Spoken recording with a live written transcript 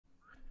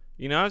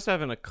I was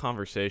having a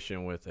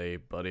conversation with a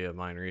buddy of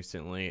mine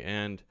recently,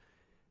 and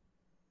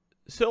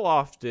so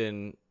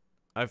often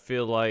I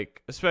feel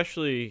like,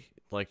 especially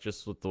like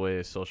just with the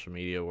way social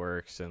media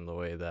works and the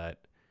way that,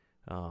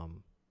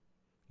 um,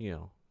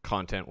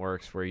 content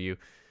works, where you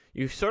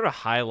sort of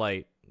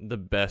highlight the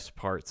best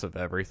parts of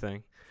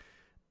everything,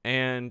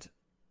 and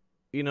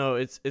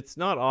it's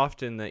not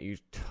often that you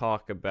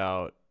talk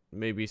about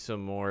maybe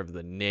some more of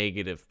the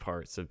negative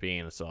parts of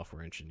being a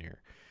software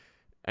engineer.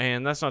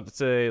 And that's not to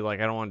say like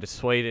I don't want to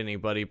dissuade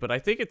anybody, but I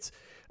think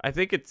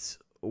it's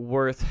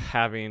worth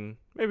having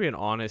maybe an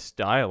honest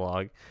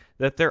dialogue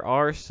that there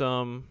are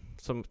some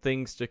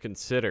things to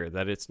consider,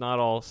 that it's not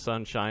all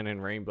sunshine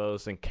and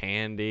rainbows and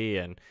candy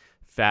and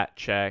fat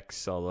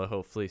checks, although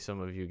hopefully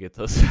some of you get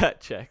those fat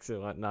checks and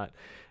whatnot.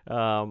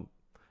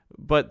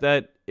 But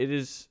that it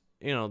is,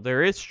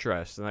 there is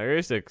stress and there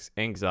is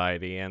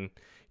anxiety, and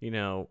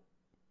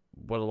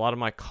what a lot of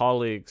my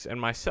colleagues and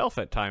myself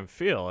at times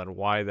feel, and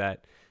why that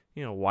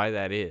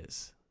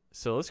is.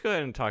 So let's go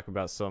ahead and talk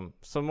about some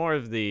more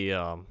of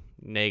the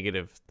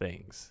negative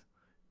things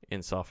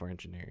in software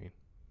engineering.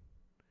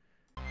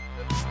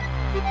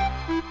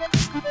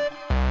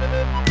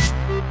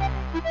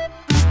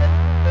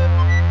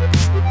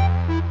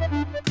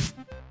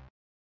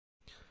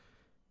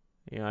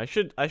 I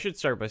should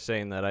start by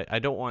saying that I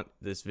don't want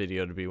this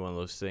video to be one of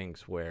those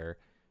things where,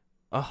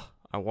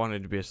 I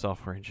wanted to be a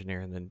software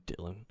engineer and then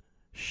Dylan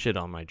shit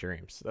on my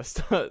dreams. That's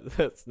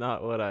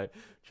not what I'm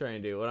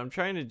trying to do. What I'm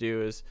trying to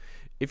do is,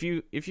 if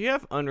you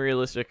have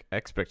unrealistic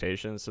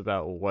expectations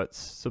about what's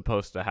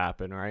supposed to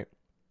happen, right?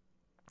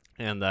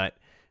 And that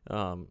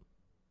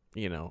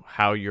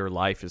how your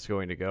life is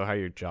going to go, how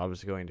your job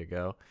is going to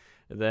go,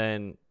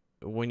 then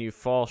when you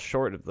fall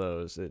short of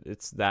those,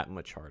 it's that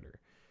much harder.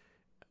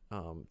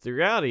 The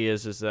reality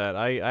is that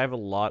I have a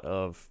lot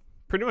of,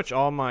 pretty much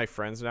all my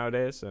friends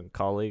nowadays and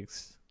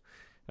colleagues,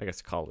 I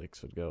guess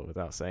colleagues would go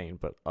without saying,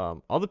 but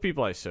all the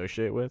people I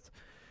associate with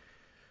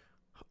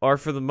are,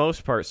 for the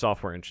most part,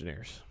 software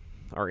engineers,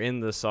 are in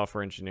the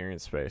software engineering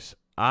space.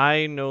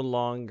 I no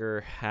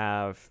longer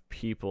have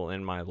people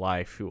in my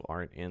life who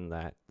aren't in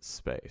that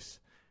space,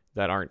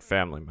 that aren't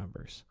family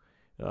members.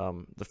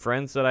 The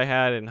friends that I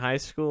had in high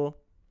school,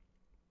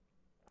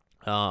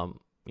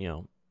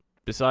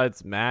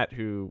 besides Matt,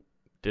 who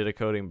did a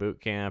coding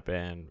boot camp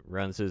and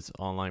runs his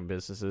online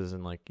businesses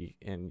and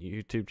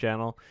YouTube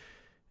channel,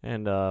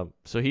 and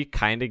so he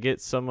kind of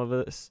gets some of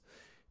this.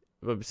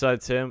 But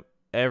besides him,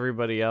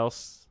 everybody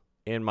else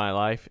in my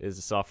life is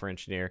a software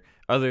engineer,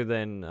 other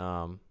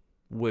than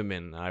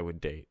women I would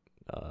date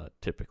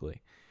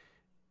typically.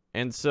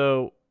 And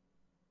so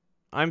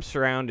I'm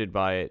surrounded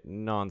by it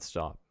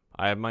nonstop.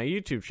 I have my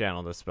YouTube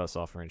channel that's about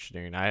software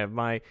engineering. I have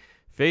my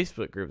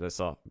Facebook group that's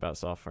about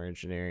software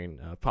engineering,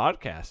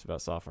 podcast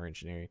about software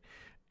engineering.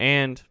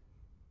 And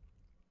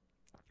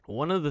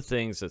one of the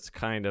things that's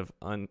kind of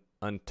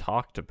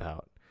untalked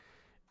about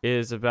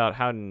is about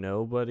how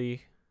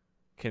nobody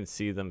can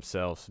see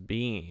themselves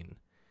being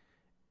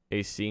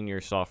a senior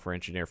software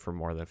engineer for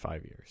more than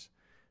 5 years.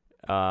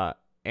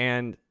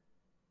 And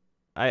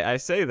I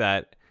say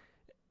that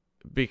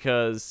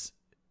because,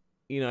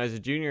 as a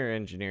junior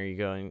engineer,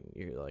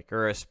 you're like,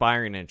 or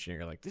aspiring engineer,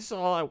 you're like, this is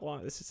all I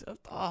want. This is,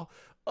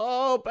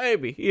 oh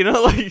baby,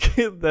 like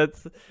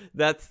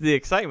that's the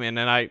excitement.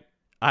 And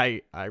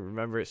I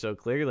remember it so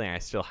clearly, and I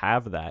still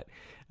have that.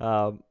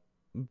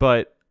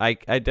 But I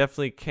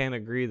definitely can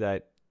agree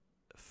that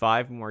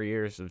 5 more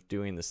years of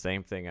doing the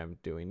same thing I'm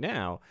doing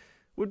now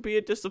would be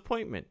a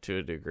disappointment to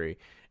a degree.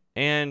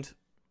 And,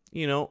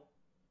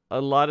 a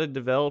lot of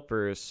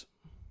developers,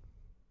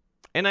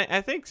 and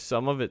I think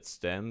some of it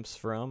stems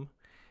from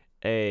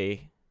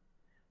a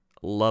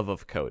love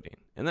of coding.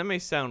 And that may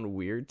sound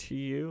weird to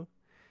you.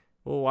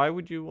 Well, why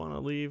would you want to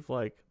leave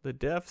like the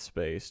dev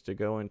space to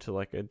go into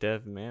like a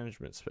dev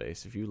management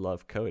space if you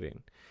love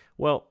coding?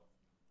 Well,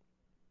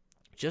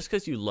 just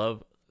because you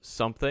love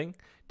something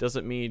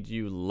doesn't mean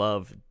you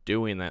love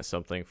doing that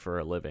something for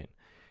a living.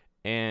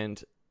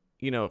 And,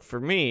 for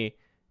me,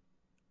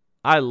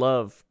 I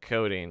love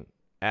coding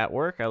at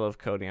work. I love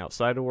coding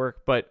outside of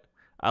work, but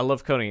I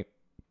love coding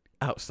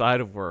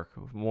outside of work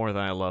more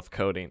than I love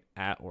coding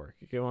at work.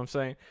 You get what I'm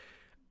saying?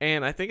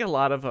 And I think a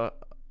lot of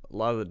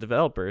the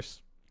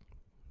developers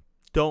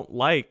don't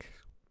like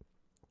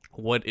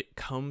what it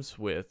comes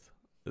with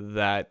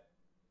that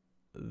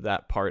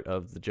part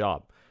of the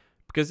job,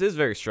 because it is a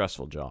very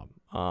stressful job.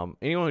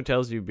 Anyone who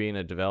tells you being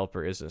a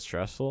developer isn't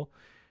stressful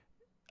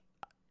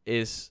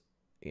is,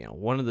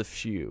 one of the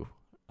few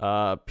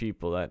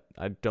people that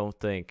I don't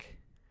think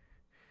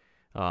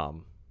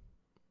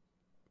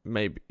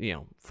maybe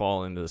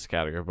fall into this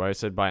category. But I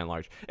said by and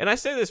large, and I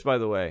say this, by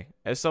the way,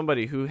 as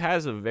somebody who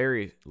has a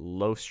very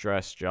low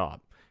stress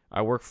job.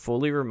 I work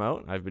fully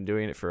remote. I've been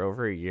doing it for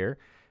over a year.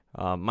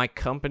 My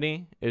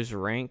company is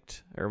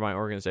ranked, or my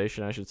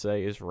organization, I should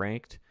say, is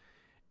ranked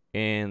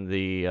in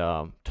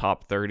the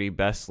top 30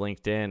 best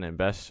LinkedIn and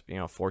best,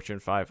 Fortune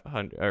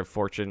 500 or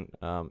Fortune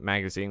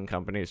magazine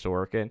companies to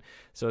work in.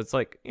 So it's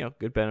like,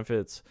 good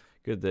benefits,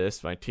 good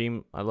this. My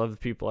team, I love the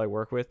people I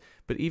work with,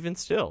 but even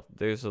still,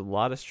 there's a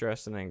lot of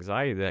stress and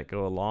anxiety that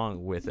go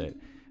along with it.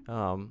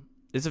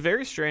 It's a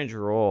very strange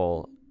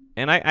role,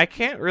 and I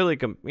can't really,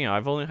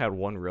 I've only had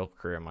one real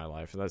career in my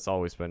life, and that's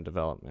always been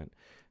development.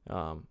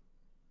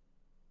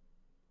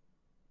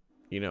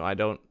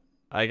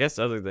 I guess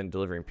other than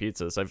delivering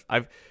pizzas,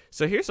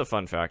 so here's a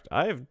fun fact.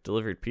 I have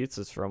delivered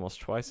pizzas for almost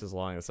twice as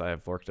long as I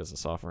have worked as a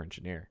software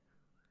engineer.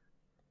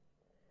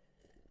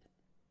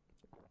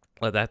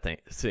 Let that thing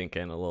sink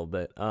in a little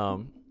bit.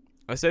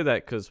 I say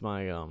that because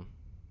my,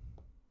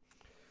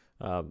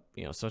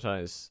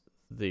 sometimes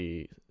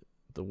the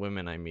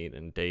women I meet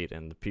and date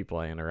and the people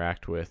I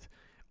interact with,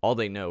 all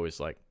they know is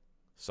like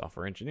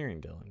software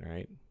engineering Dylan,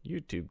 right?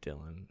 YouTube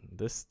Dylan,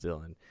 this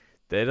Dylan.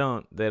 They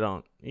don't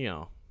know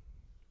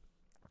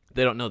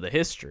the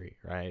history,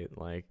 right?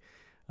 Like,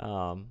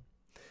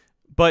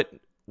 but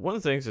one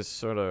of the things is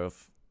sort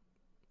of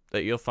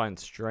that you'll find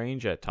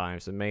strange at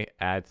times and may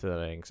add to that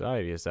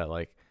anxiety is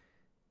that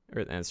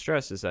and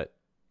stress is that,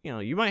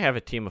 you might have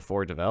a team of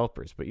 4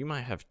 developers, but you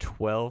might have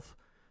 12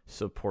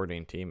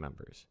 supporting team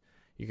members.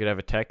 You could have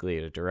a tech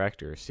lead, a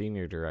director, a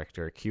senior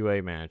director, a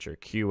QA manager,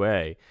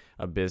 QA,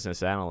 a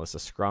business analyst, a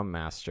scrum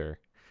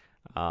master,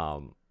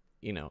 and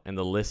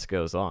the list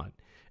goes on.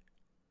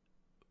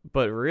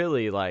 But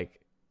really,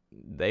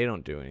 they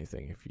don't do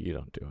anything if you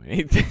don't do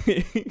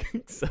anything.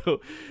 So,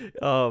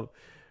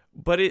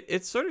 but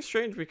it's sort of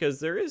strange because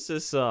there is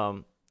this,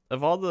 of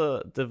all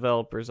the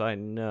developers I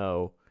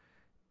know,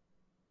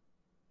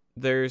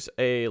 there's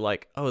a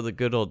the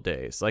good old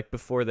days,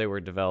 before they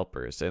were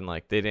developers and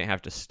they didn't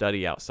have to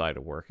study outside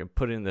of work and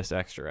put in this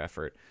extra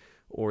effort,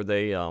 or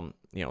they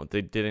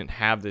they didn't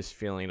have this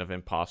feeling of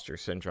imposter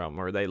syndrome,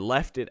 or they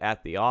left it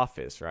at the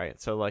office,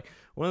 right? So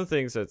one of the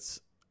things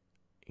that's,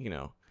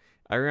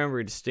 I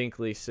remember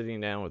distinctly sitting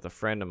down with a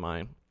friend of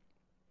mine,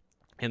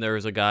 and there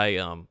was a guy,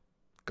 a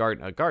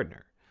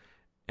gardener,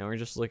 and we're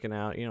just looking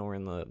out, we're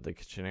in the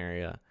kitchen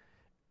area,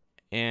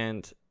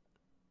 and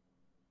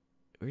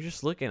we were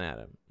just looking at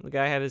him. The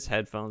guy had his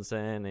headphones in,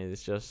 and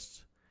he's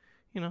just,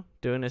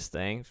 doing his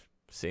thing,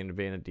 seemed to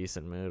be in a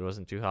decent mood,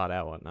 wasn't too hot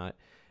out, whatnot,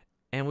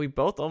 and we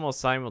both almost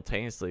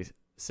simultaneously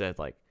said,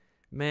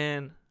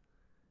 man,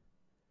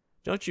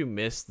 don't you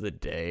miss the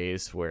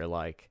days where,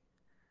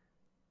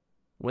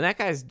 when that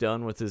guy's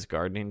done with his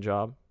gardening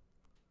job,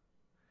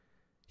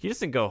 he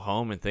doesn't go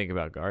home and think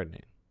about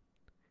gardening.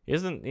 He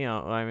doesn't, he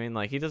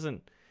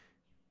doesn't,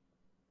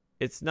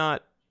 it's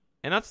not,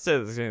 and not to say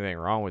that there's anything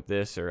wrong with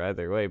this or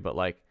either way,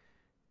 but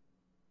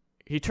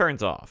he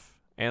turns off.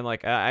 And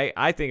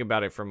I think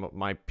about it from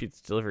my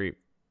pizza delivery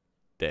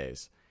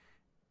days.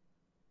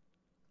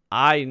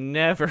 I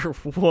never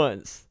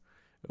once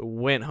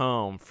went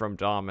home from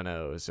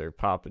Domino's or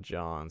Papa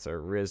John's or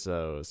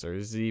Rizzo's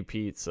or Z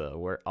Pizza,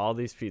 where all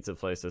these pizza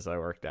places I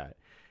worked at.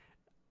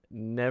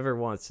 Never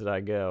once did I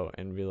go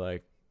and be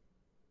like,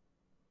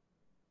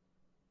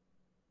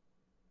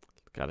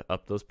 gotta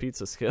up those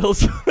pizza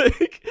skills.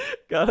 I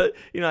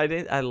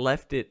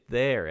left it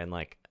there and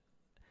I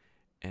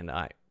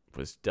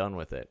was done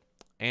with it.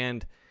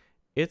 And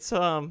it's,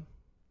 it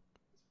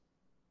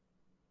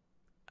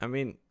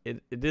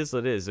is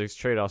what it is. There's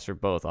trade-offs for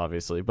both,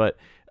 obviously, but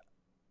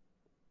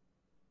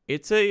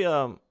it's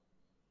a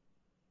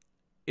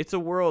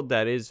world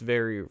that is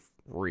very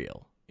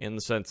real in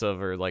the sense of,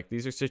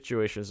 these are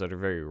situations that are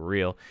very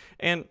real.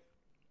 And,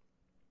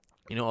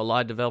 a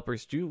lot of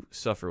developers do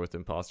suffer with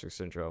imposter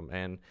syndrome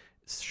and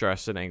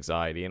stress and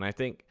anxiety. And I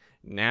think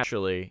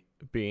naturally,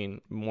 being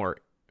more,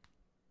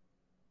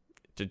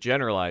 to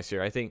generalize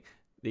here, I think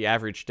the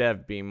average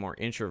dev being more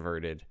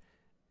introverted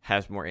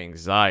has more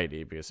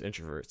anxiety because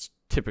introverts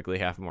typically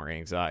have more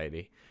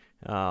anxiety.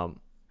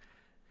 And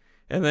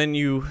then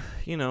you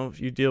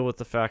deal with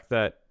the fact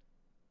that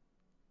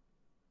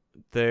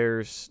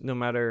there's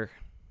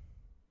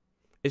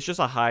it's just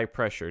a high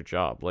pressure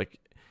job.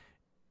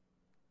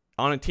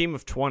 On a team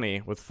of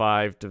 20 with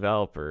 5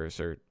 developers,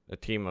 or a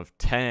team of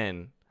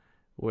 10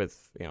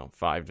 with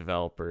 5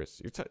 developers,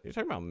 you're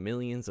talking about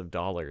millions of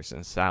dollars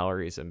in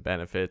salaries and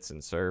benefits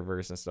and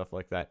servers and stuff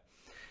like that,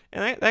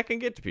 and that can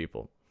get to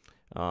people,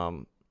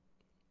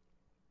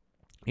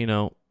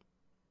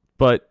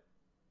 But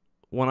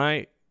when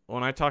I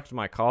talk to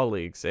my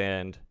colleagues,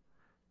 and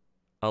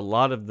a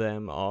lot of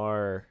them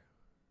are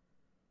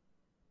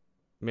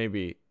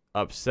maybe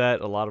upset,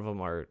 a lot of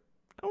them are, I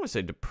don't want to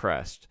say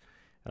depressed.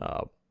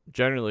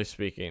 Generally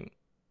speaking,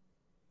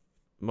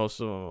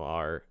 most of them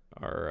are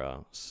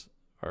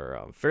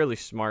fairly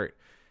smart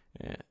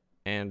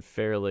and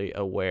fairly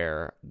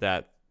aware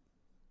that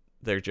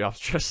their job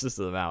stresses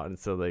them out, and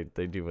so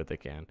they do what they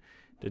can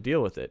to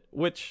deal with it,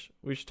 which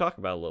we should talk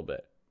about a little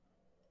bit.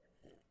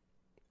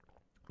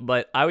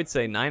 But I would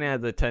say 9 out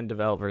of the 10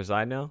 developers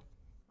I know,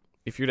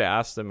 if you were to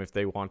ask them if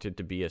they wanted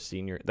to be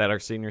that are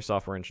senior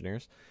software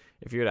engineers,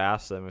 if you were to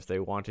ask them if they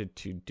wanted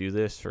to do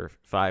this for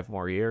 5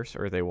 more years,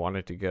 or they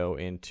wanted to go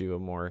into a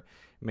more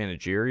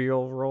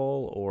managerial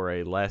role or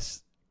a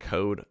less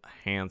code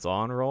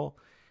hands-on role,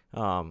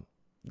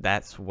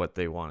 that's what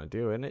they want to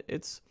do. And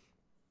it's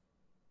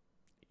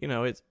you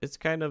know, it's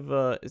kind of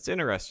it's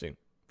interesting.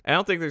 I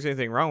don't think there's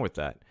anything wrong with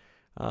that.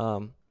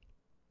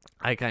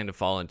 I kind of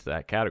fall into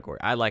that category.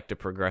 I like to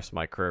progress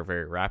my career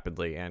very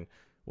rapidly, and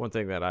one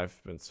thing that I've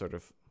been sort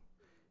of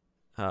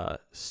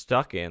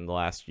stuck in the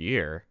last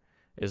year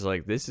is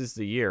like, this is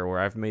the year where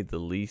I've made the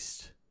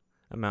least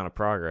amount of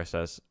progress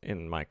as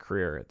in my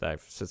career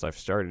since I've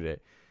started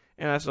it.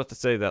 And that's not to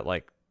say that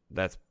like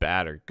that's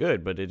bad or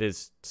good, but it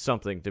is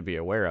something to be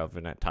aware of,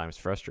 and at times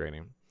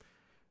frustrating.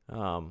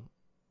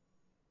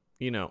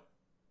 You know,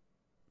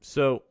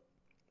 so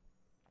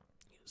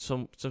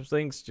some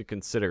things to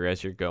consider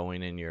as you're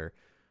going and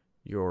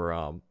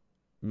you're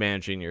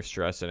managing your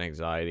stress and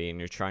anxiety, and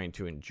you're trying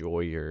to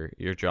enjoy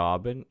your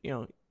job, and you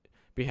know,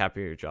 be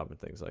happy with your job and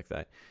things like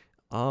that.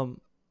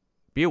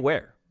 Be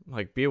aware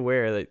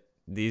that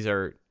these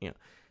are, you know,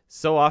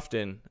 so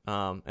often,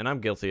 and I'm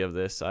guilty of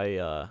this.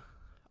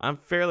 I'm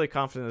fairly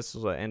confident this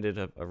is what ended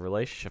a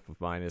relationship of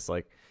mine. Is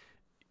like,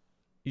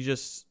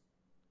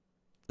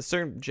 a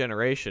certain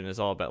generation is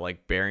all about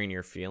like burying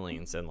your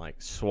feelings and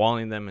like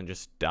swallowing them and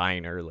just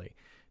dying early.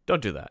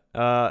 Don't do that.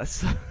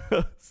 So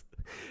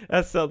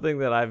that's something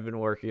that I've been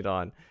working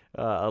on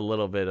a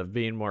little bit, of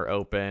being more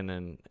open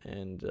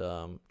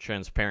and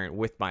transparent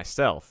with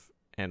myself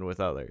and with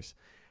others.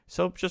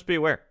 So just be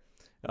aware.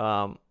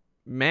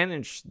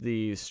 Manage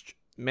the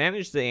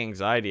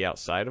anxiety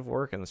outside of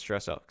work and the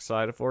stress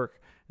outside of work.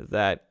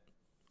 That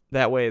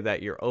way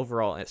that your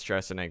overall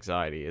stress and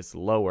anxiety is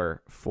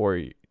lower for,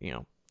 you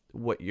know,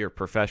 what your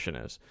profession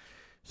is.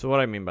 So what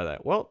I mean by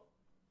that, well,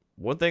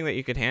 one thing that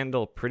you could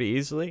handle pretty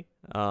easily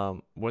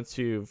once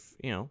you've,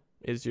 you know,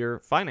 is your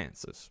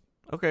finances.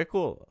 Okay,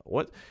 cool.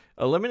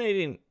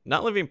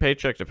 Not living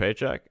paycheck to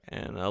paycheck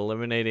and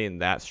eliminating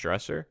that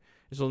stressor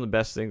is one of the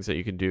best things that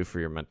you can do for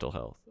your mental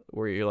health,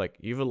 where you're like,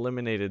 you've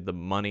eliminated the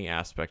money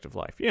aspect of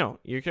life. You know,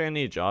 you're going to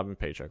need a job and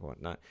paycheck and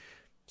whatnot.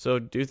 So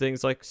do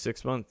things like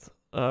 6-month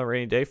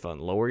rainy day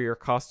fund, lower your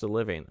cost of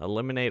living,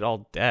 eliminate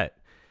all debt.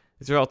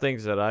 These are all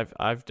things that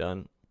I've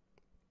done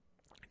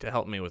to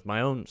help me with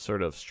my own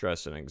sort of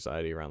stress and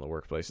anxiety around the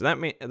workplace.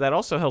 And that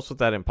also helps with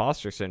that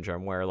imposter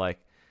syndrome, where like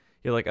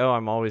you're like,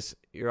 oh,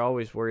 you're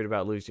always worried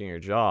about losing your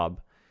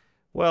job.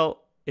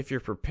 Well, if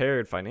you're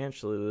prepared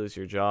financially to lose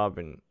your job,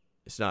 and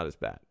it's not as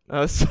bad.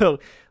 So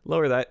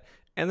lower that,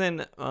 and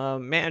then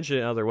manage it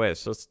in other ways.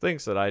 So it's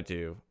things that I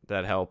do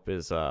that help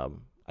is I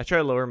try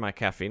to lower my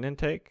caffeine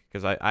intake,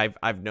 because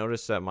I've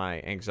noticed that my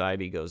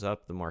anxiety goes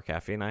up the more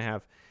caffeine I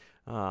have.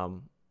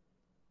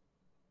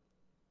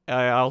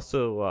 I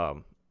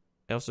also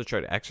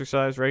try to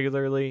exercise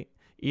regularly,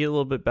 eat a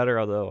little bit better,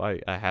 although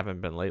I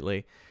haven't been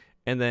lately,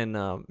 and then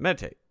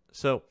meditate.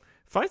 So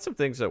find some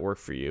things that work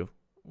for you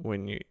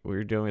when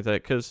you're doing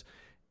that, because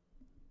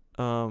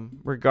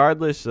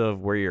regardless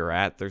of where you're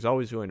at, there's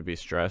always going to be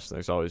stress, and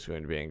there's always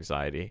going to be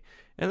anxiety,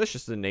 and that's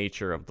just the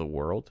nature of the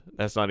world.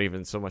 That's not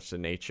even so much the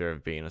nature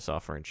of being a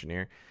software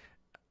engineer,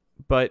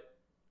 but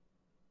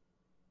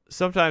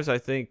sometimes I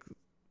think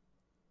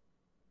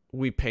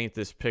we paint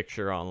this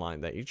picture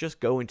online that you just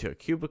go into a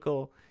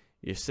cubicle,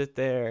 you sit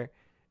there,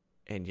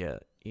 and you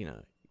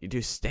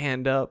do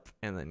stand up,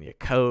 and then you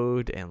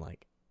code, and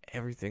like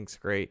everything's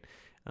great.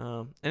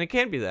 And it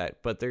can be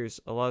that, but there's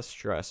a lot of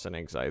stress and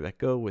anxiety that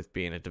go with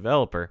being a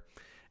developer.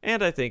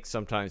 And I think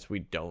sometimes we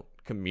don't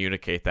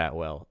communicate that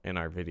well in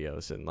our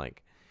videos, and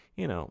like,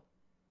 you know,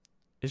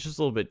 it's just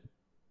a little bit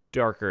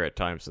darker at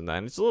times than that.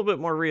 And it's a little bit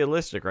more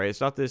realistic, right?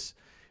 It's not this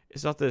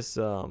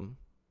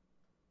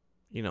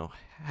you know,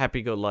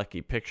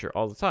 happy-go-lucky picture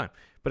all the time,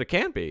 but it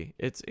can be.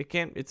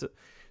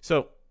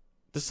 So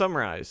to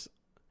summarize,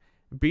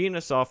 being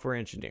a software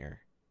engineer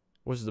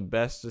was the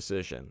best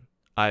decision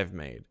I've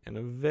made in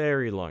a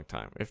very long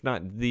time, if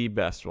not the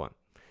best one.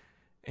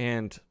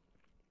 And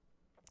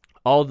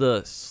all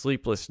the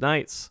sleepless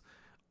nights,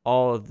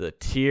 all of the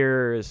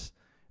tears,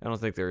 I don't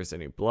think there was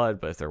any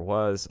blood, but if there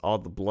was, all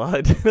the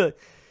blood,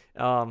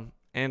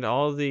 and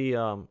all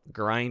the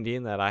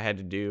grinding that I had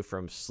to do,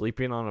 from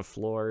sleeping on a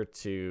floor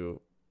to,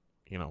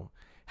 you know,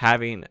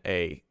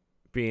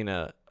 being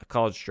a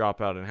college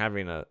dropout and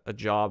having a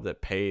job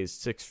that pays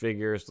 6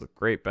 figures with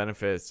great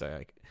benefits,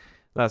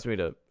 allows me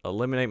to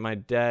eliminate my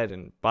debt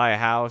and buy a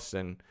house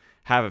and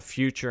have a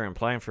future and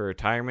plan for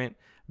retirement.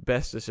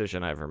 Best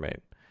decision I ever made.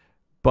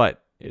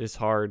 But it is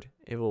hard.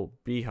 It will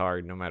be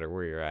hard no matter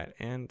where you're at.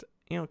 And,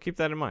 you know, keep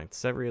that in mind.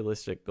 Set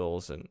realistic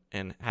goals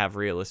and have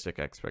realistic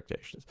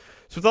expectations.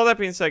 So with all that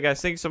being said,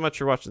 guys, thank you so much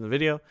for watching the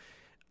video.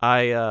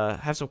 I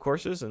have some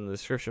courses in the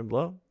description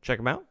below. Check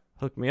them out.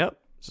 Hook me up.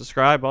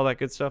 Subscribe, all that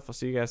good stuff. I'll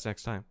see you guys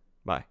next time.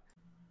 Bye.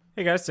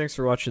 Hey guys, thanks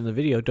for watching the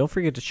video. Don't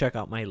forget to check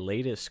out my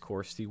latest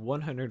course, the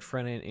 100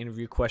 Front-End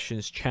Interview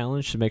Questions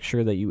Challenge, to make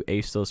sure that you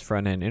ace those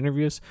front-end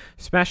interviews.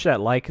 Smash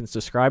that like and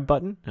subscribe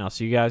button, and I'll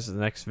see you guys in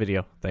the next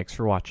video. Thanks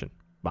for watching.